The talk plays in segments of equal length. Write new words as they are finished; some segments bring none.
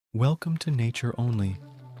Welcome to Nature Only,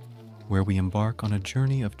 where we embark on a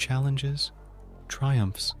journey of challenges,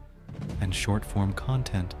 triumphs, and short-form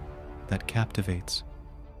content that captivates.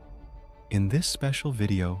 In this special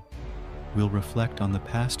video, we'll reflect on the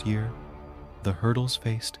past year, the hurdles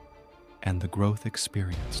faced, and the growth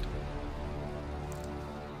experienced.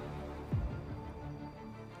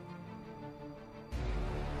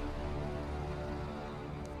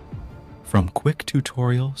 From quick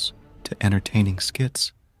tutorials to entertaining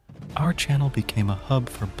skits, our channel became a hub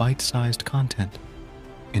for bite-sized content,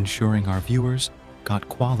 ensuring our viewers got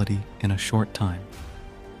quality in a short time.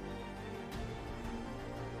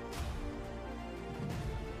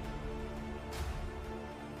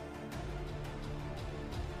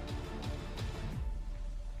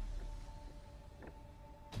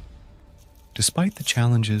 Despite the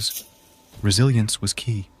challenges, resilience was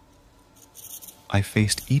key. I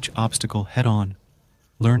faced each obstacle head-on,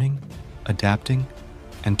 learning, adapting,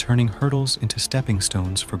 and turning hurdles into stepping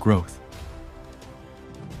stones for growth.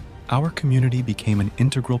 Our community became an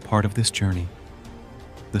integral part of this journey.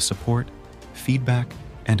 The support, feedback,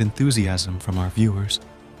 and enthusiasm from our viewers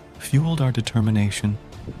fueled our determination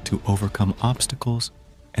to overcome obstacles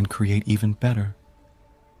and create even better.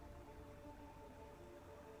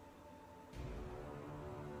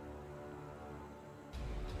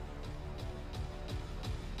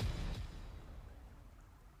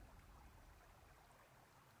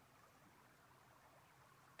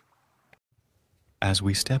 As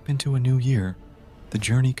we step into a new year, the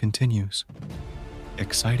journey continues.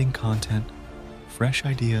 Exciting content, fresh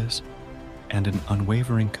ideas, and an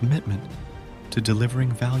unwavering commitment to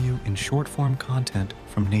delivering value in short-form content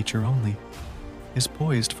from Nature Only is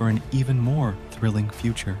poised for an even more thrilling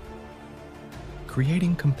future.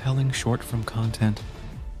 Creating compelling short-form content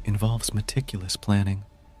involves meticulous planning,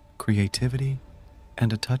 creativity,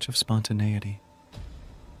 and a touch of spontaneity.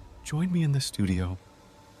 Join me in the studio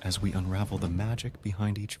as we unravel the magic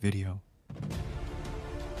behind each video.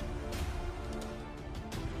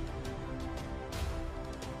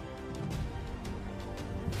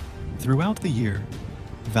 Throughout the year,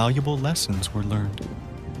 valuable lessons were learned.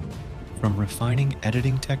 From refining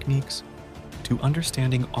editing techniques to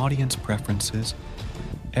understanding audience preferences,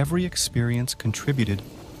 every experience contributed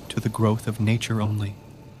to the growth of Nature Only.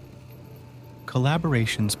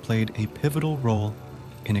 Collaborations played a pivotal role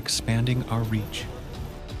in expanding our reach.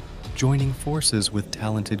 Joining forces with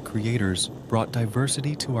talented creators brought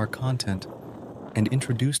diversity to our content and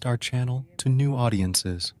introduced our channel to new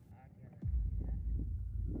audiences.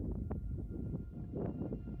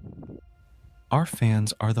 Our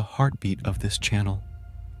fans are the heartbeat of this channel.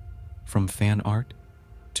 From fan art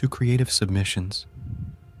to creative submissions,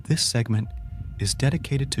 this segment is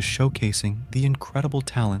dedicated to showcasing the incredible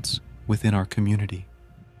talents within our community.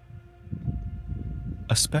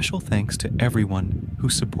 A special thanks to everyone who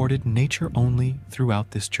supported Nature Only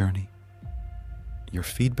throughout this journey. Your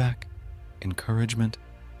feedback, encouragement,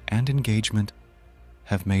 and engagement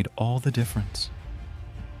have made all the difference.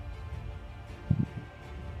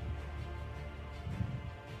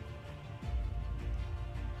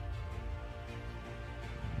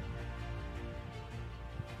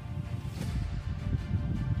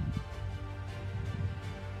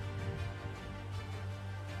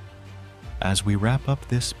 As we wrap up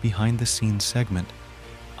this behind-the-scenes segment,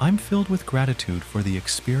 I'm filled with gratitude for the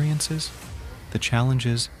experiences, the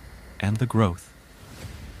challenges, and the growth.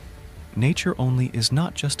 Nature Only is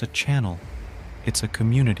not just a channel, it's a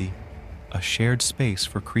community, a shared space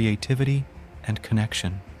for creativity and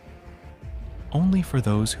connection. Only for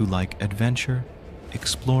those who like adventure,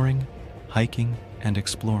 exploring, hiking, and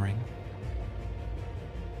exploring.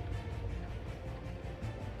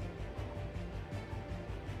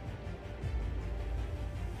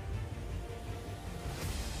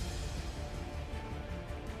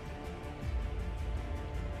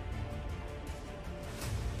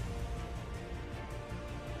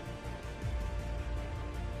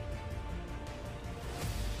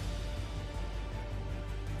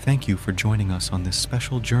 Thank you for joining us on this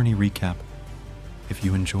special journey recap. If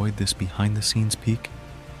you enjoyed this behind-the-scenes peek,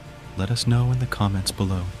 let us know in the comments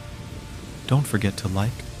below. Don't forget to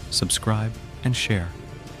like, subscribe, and share.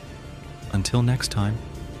 Until next time,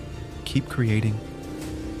 keep creating,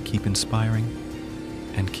 keep inspiring,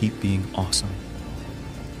 and keep being awesome.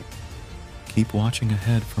 Keep watching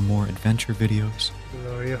ahead for more adventure videos.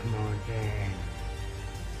 Glorious mountain.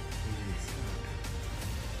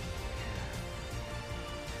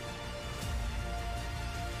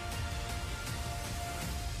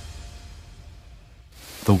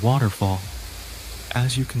 The waterfall,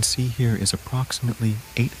 as you can see here, is approximately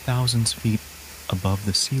 8,000 feet above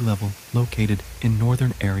the sea level located in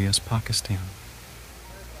northern areas Pakistan.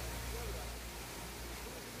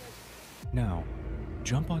 Now,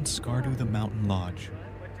 jump on Skardu the Mountain Lodge,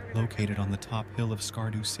 located on the top hill of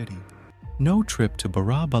Skardu city. No trip to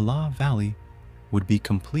Bala Valley would be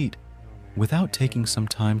complete without taking some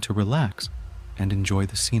time to relax and enjoy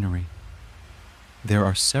the scenery. There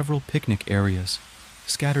are several picnic areas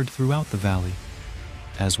scattered throughout the valley,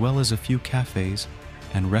 as well as a few cafes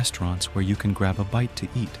and restaurants where you can grab a bite to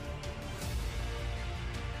eat.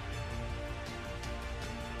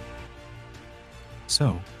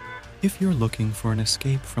 So, if you're looking for an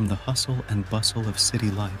escape from the hustle and bustle of city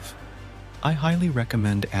life, I highly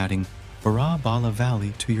recommend adding Bala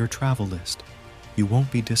Valley to your travel list. You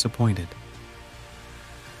won't be disappointed.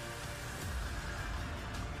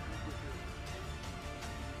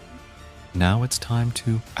 Now it's time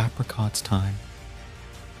to apricots time.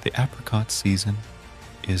 The apricot season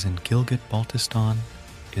is in Gilgit-Baltistan,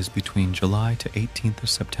 is between July to 18th of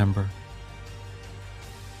September.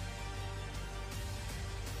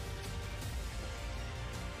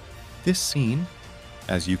 This scene,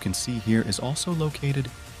 as you can see here, is also located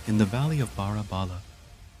in the valley of Bala.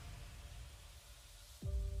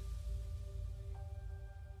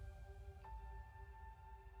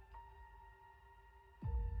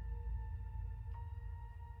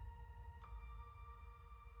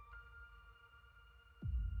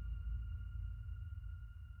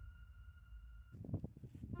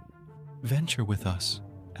 Venture with us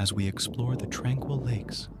as we explore the tranquil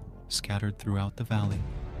lakes scattered throughout the valley.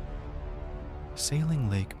 Sailing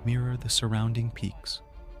Lake mirror the surrounding peaks,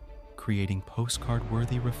 creating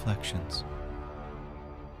postcard-worthy reflections.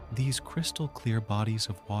 These crystal-clear bodies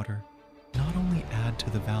of water not only add to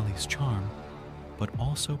the valley's charm, but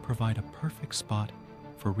also provide a perfect spot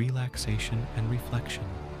for relaxation and reflection.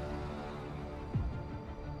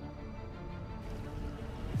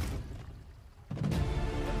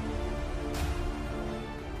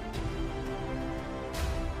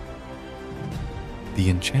 The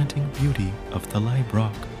enchanting beauty of Thalai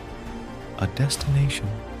Brock, a destination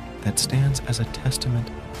that stands as a testament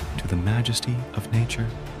to the majesty of nature.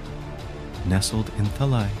 Nestled in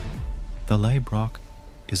Thalai Brock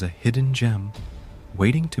is a hidden gem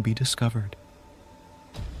waiting to be discovered.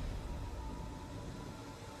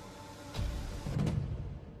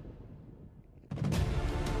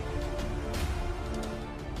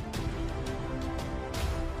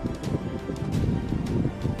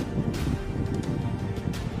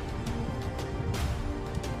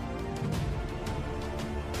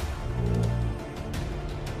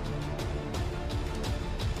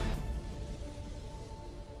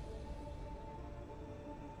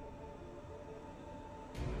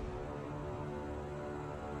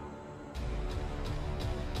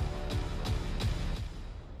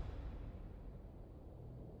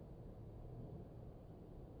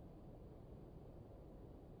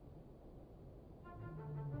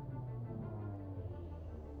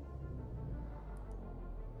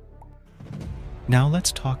 Now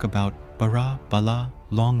let's talk about Bala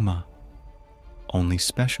Longma, only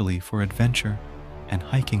specially for adventure and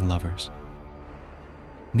hiking lovers.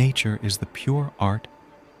 Nature is the pure art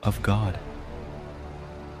of God.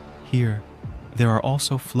 Here, there are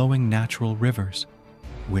also flowing natural rivers,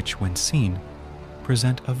 which, when seen,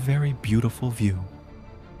 present a very beautiful view.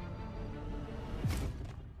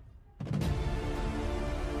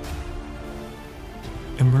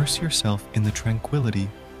 Immerse yourself in the tranquility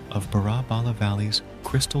of Bala Valley's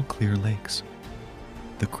crystal clear lakes.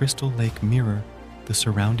 The crystal lake mirror the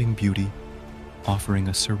surrounding beauty, offering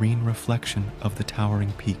a serene reflection of the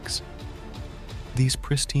towering peaks. These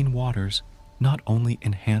pristine waters not only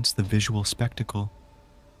enhance the visual spectacle,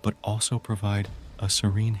 but also provide a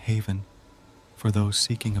serene haven for those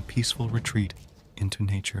seeking a peaceful retreat into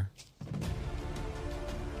nature.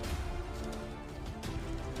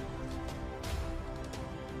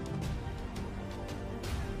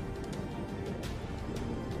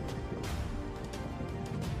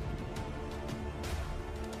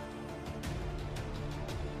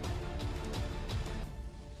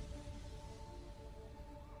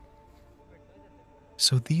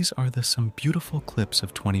 So these are some beautiful clips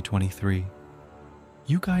of 2023.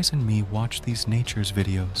 You guys and me watch these nature's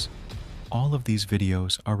videos. All of these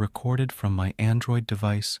videos are recorded from my Android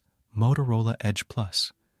device, Motorola Edge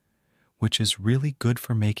Plus, which is really good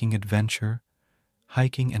for making adventure,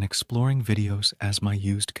 hiking, and exploring videos as my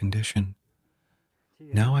used condition.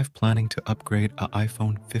 Now I'm planning to upgrade an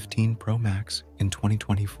iPhone 15 Pro Max in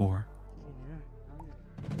 2024.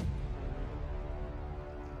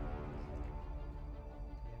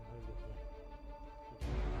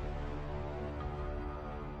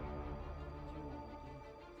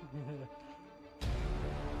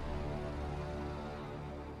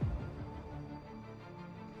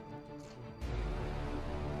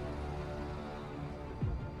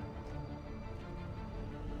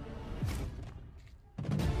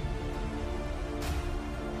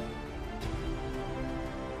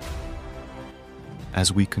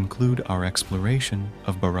 As we conclude our exploration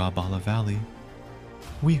of Barabala Valley,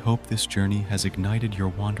 we hope this journey has ignited your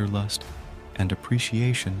wanderlust and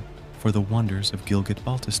appreciation for the wonders of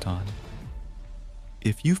Gilgit-Baltistan.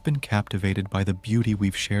 If you've been captivated by the beauty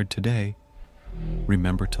we've shared today,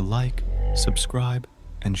 remember to like, subscribe,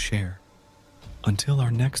 and share. Until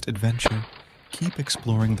our next adventure, keep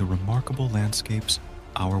exploring the remarkable landscapes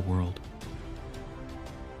our world.